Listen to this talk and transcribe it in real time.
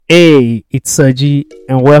Hey, it's Sergi,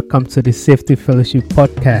 and welcome to the Safety Fellowship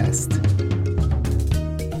Podcast.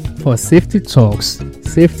 For safety talks,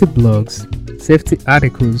 safety blogs, safety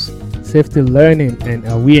articles, safety learning and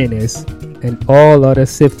awareness, and all other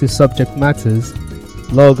safety subject matters,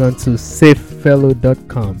 log on to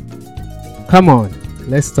safefellow.com. Come on,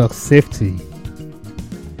 let's talk safety.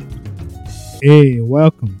 Hey,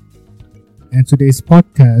 welcome. And today's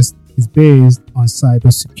podcast is based on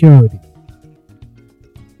cybersecurity.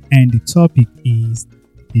 And the topic is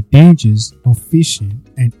the dangers of phishing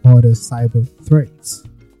and other cyber threats.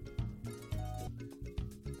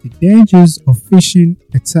 The dangers of phishing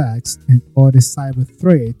attacks and other cyber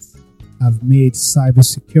threats have made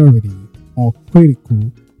cybersecurity more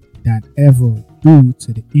critical than ever due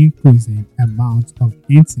to the increasing amount of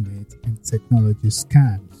internet and technology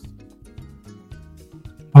scams.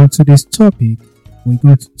 On today's topic, we're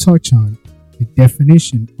going to touch on the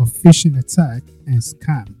definition of phishing attack and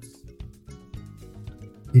scams,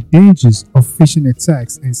 the dangers of phishing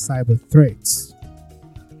attacks and cyber threats,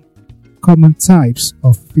 common types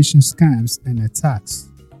of phishing scams and attacks,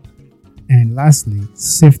 and lastly,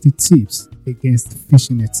 safety tips against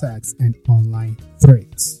phishing attacks and online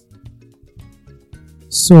threats.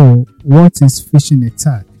 So, what is phishing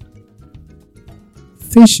attack?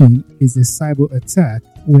 Phishing is a cyber attack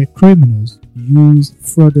where criminals use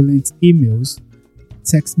fraudulent emails,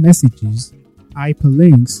 text messages,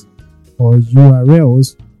 hyperlinks, or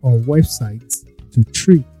URLs or websites to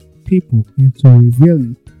trick people into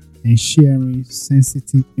revealing and sharing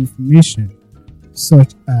sensitive information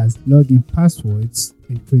such as login passwords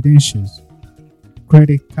and credentials,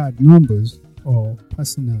 credit card numbers, or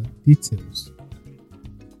personal details.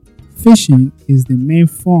 Phishing is the main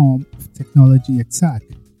form of technology attack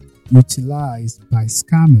utilized by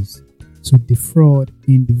scammers to defraud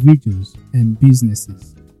individuals and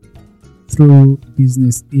businesses through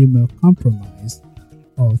business email compromise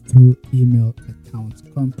or through email account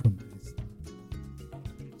compromise.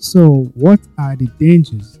 So, what are the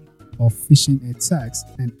dangers of phishing attacks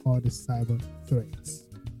and other cyber threats?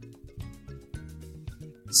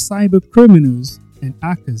 Cyber criminals and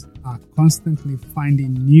hackers are constantly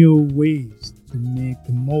finding new ways to make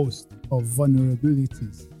the most of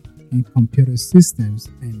vulnerabilities in computer systems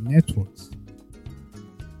and networks.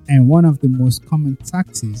 And one of the most common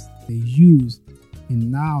tactics they use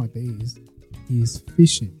nowadays is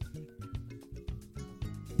phishing.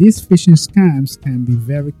 These phishing scams can be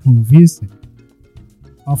very convincing,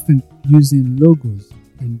 often using logos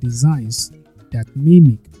and designs that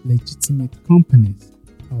mimic legitimate companies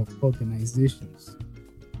or organizations.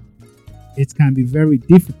 It can be very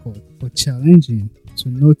difficult or challenging to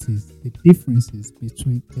notice the differences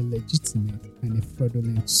between a legitimate and a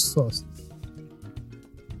fraudulent source.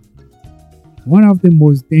 One of the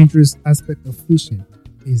most dangerous aspects of phishing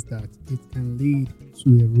is that it can lead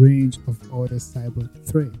to a range of other cyber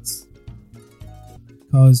threats.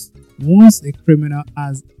 Because once a criminal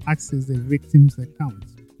has accessed a victim's account,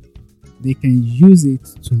 they can use it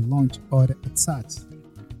to launch other attacks,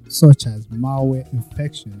 such as malware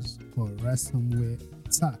infections or ransomware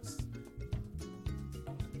attacks.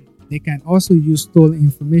 They can also use stolen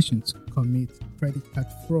information to commit credit card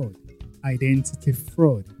fraud, identity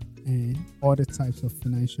fraud, and other types of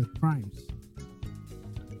financial crimes.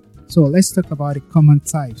 So let's talk about the common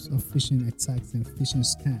types of phishing attacks and phishing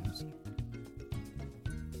scams.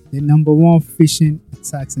 The number one phishing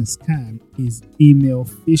attacks and scam is email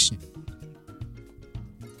phishing.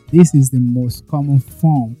 This is the most common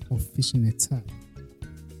form of phishing attack.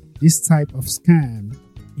 This type of scam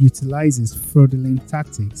utilizes fraudulent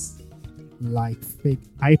tactics like fake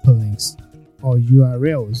hyperlinks or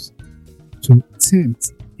URLs to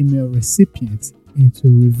tempt email recipients into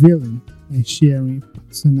revealing and sharing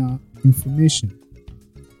personal information.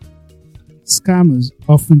 Scammers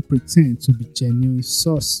often pretend to be genuine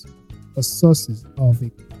source or sources of a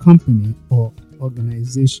company or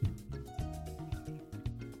organization.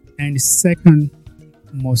 And the second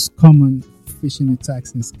most common phishing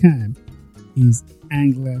attacks and scam is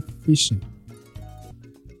angler phishing.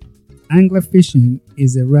 Angler phishing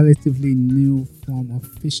is a relatively new form of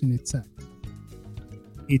phishing attack.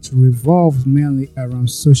 It revolves mainly around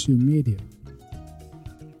social media.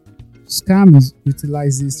 Scammers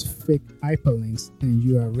utilizes fake hyperlinks and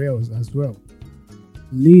URLs as well,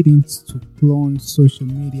 leading to clone social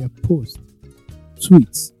media posts,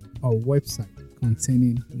 tweets, or websites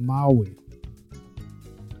containing malware.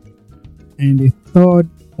 And the third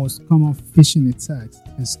most common phishing attack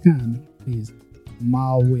and scam is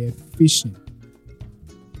malware phishing.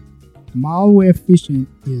 Malware phishing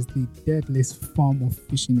is the deadliest form of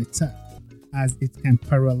phishing attack as it can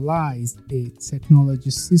paralyze a technology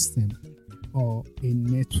system or a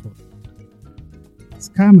network.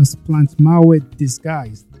 Scammers plant malware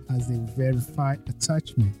disguised as a verified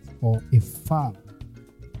attachment or a file.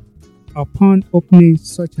 Upon opening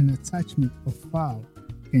such an attachment or file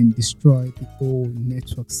can destroy the whole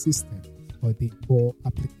network system or the whole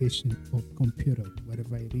application or computer,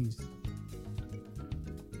 whatever it is.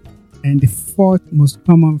 And the fourth most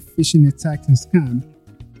common phishing attack and scam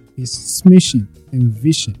is smishing and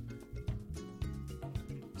phishing.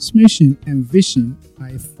 Smishing and phishing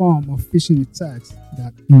are a form of phishing attacks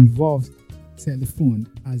that involves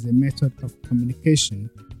telephone as a method of communication.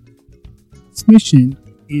 Smishing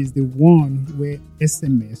is the one where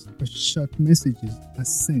SMS or short messages are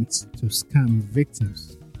sent to scam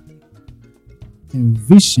victims. And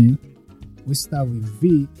phishing, we start with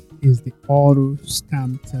V, is the auto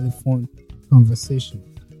scam telephone conversation.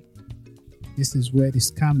 This is where the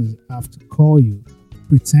scammers have to call you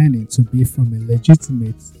pretending to be from a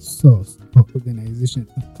legitimate source or organization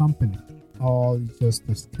or company, all just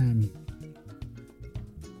to scam you.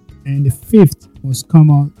 And the fifth most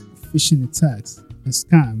common phishing attacks and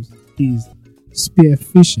scams is spear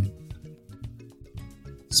phishing.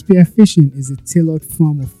 Spear phishing is a tailored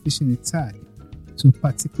form of phishing attack to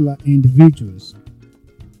particular individuals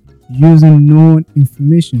using known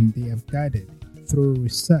information they have gathered through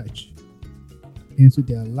research into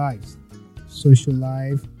their lives, social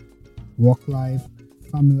life, work life,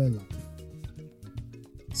 family life.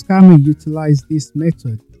 Scammers utilize this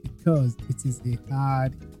method because it is a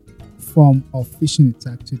hard form of phishing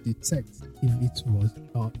attack to detect if it was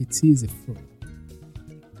or it is a fraud.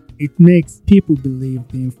 It makes people believe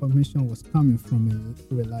the information was coming from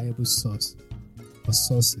a reliable source or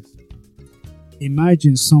sources.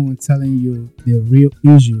 Imagine someone telling you the real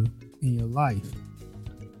issue in your life.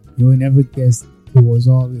 You will never guess it was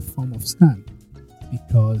all a form of scam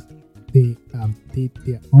because they have did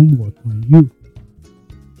their homework on you.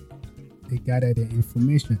 They gather their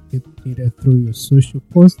information either through your social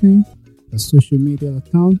posting, a social media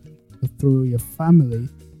account, or through your family,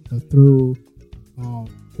 or through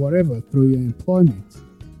whatever, through your employment.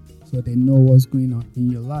 So they know what's going on in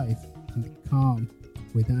your life and they come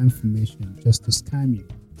with that information just to scam you.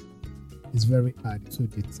 It's very hard to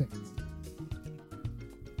detect.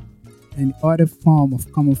 And the other form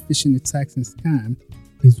of common phishing attacks and scam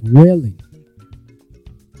is whaling.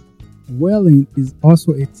 Whaling is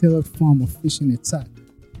also a tailored form of phishing attack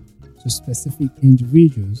to specific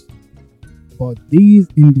individuals, but these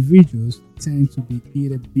individuals tend to be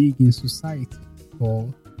either big in society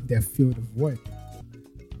or their field of work.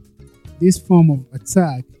 This form of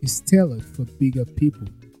attack is tailored for bigger people,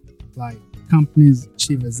 like companies'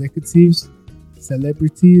 chief executives,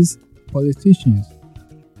 celebrities, politicians.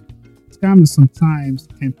 Scammers sometimes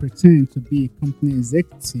can pretend to be company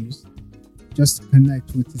executives just to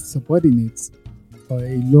connect with its subordinates or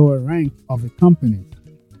a lower rank of a company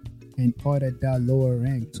and order that lower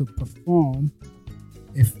rank to perform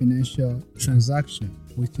a financial transaction,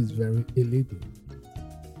 which is very illegal.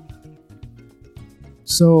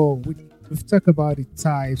 So we've talked about the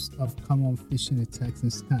types of common phishing attacks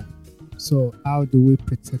and scams. So how do we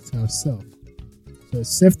protect ourselves? So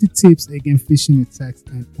safety tips against phishing attacks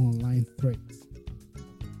and online threats.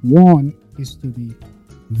 One is to be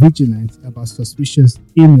vigilant about suspicious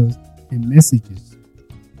emails and messages.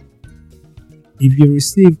 If you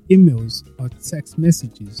receive emails or text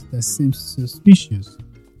messages that seem suspicious,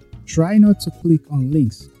 try not to click on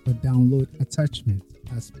links or download attachments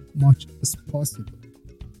as much as possible.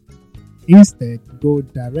 Instead, go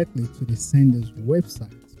directly to the sender's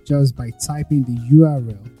website just by typing the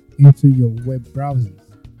URL into your web browsers.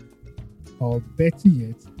 Or better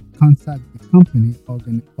yet, contact the company or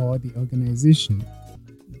the organization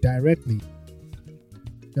directly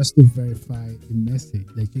just to verify the message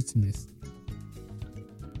legitimacy.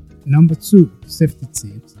 Number 2 safety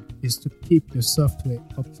tips is to keep your software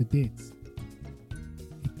up to date,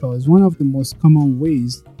 because one of the most common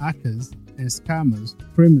ways hackers and scammers,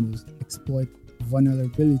 criminals exploit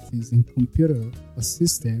vulnerabilities in computer or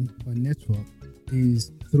system or network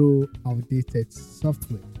is through outdated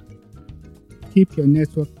software. Keep your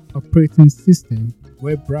network operating system,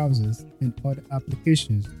 web browsers, and other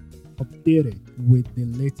applications updated with the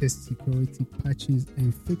latest security patches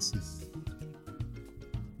and fixes.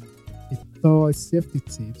 The third safety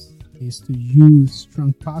tips is to use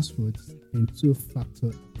strong passwords and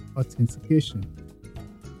two-factor authentication.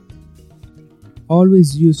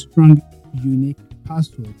 Always use strong, unique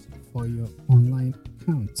passwords for your online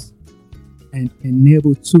accounts and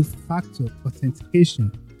enable two-factor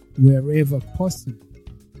authentication wherever possible.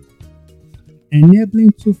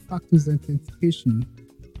 Enabling two-factor authentication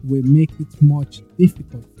will make it much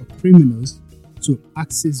difficult for criminals to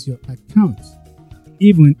access your account,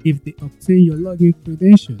 even if they obtain your login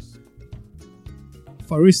credentials.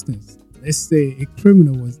 For instance, let's say a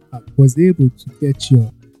criminal was able to get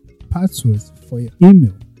your passwords for your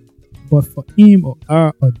email, but for him or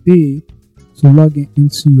her or they to log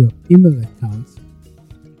into your email account,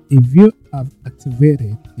 if you have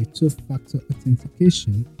activated a two-factor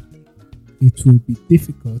authentication, it will be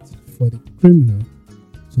difficult for the criminal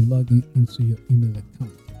to log into your email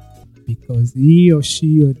account because he or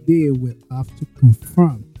she or they will have to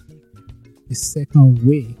confirm the second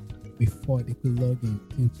way before they could log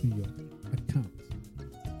into your account.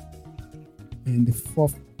 And the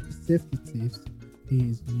fourth safety tips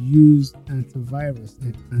is use antivirus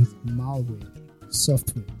and anti-malware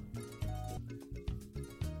software.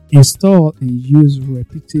 Install and use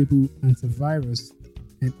reputable antivirus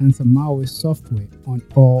and anti-malware software on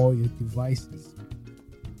all your devices.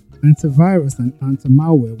 Antivirus and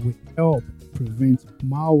anti-malware will help prevent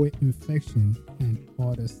malware infection and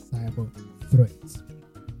other cyber threats.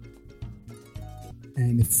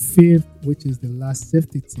 And the fifth, which is the last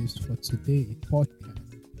safety tips for today's podcast,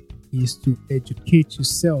 is to educate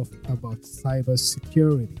yourself about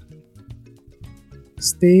cybersecurity.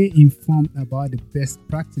 Stay informed about the best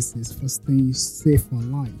practices for staying safe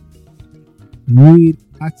online. Read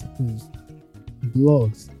articles,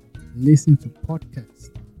 blogs, listen to podcasts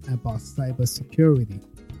about cybersecurity,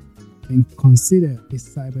 and consider a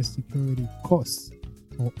cybersecurity course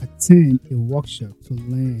or attend a workshop to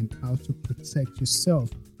learn how to protect yourself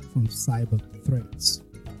from cyber threats.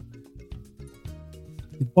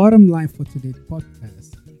 The bottom line for today's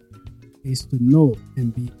podcast is to know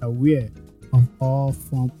and be aware of all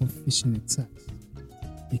forms of phishing attacks,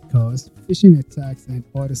 because phishing attacks and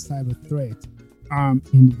other cyber threats harm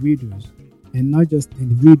individuals, and not just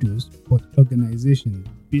individuals but organizations,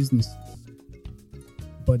 businesses.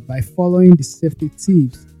 But by following the safety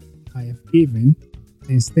tips I have given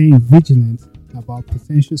and staying vigilant about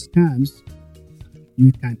potential scams,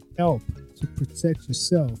 you can help to protect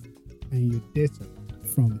yourself and your data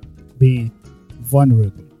from being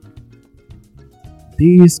vulnerable.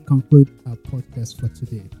 This concludes our podcast for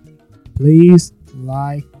today. Please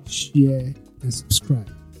like, share, and subscribe.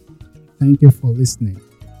 Thank you for listening.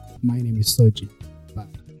 My name is Soji. Bye.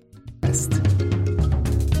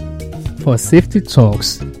 For safety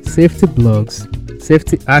talks, safety blogs,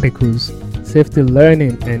 safety articles, safety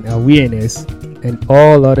learning and awareness, and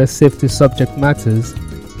all other safety subject matters,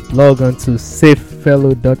 log on to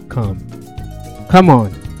safefellow.com. Come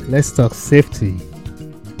on, let's talk safety.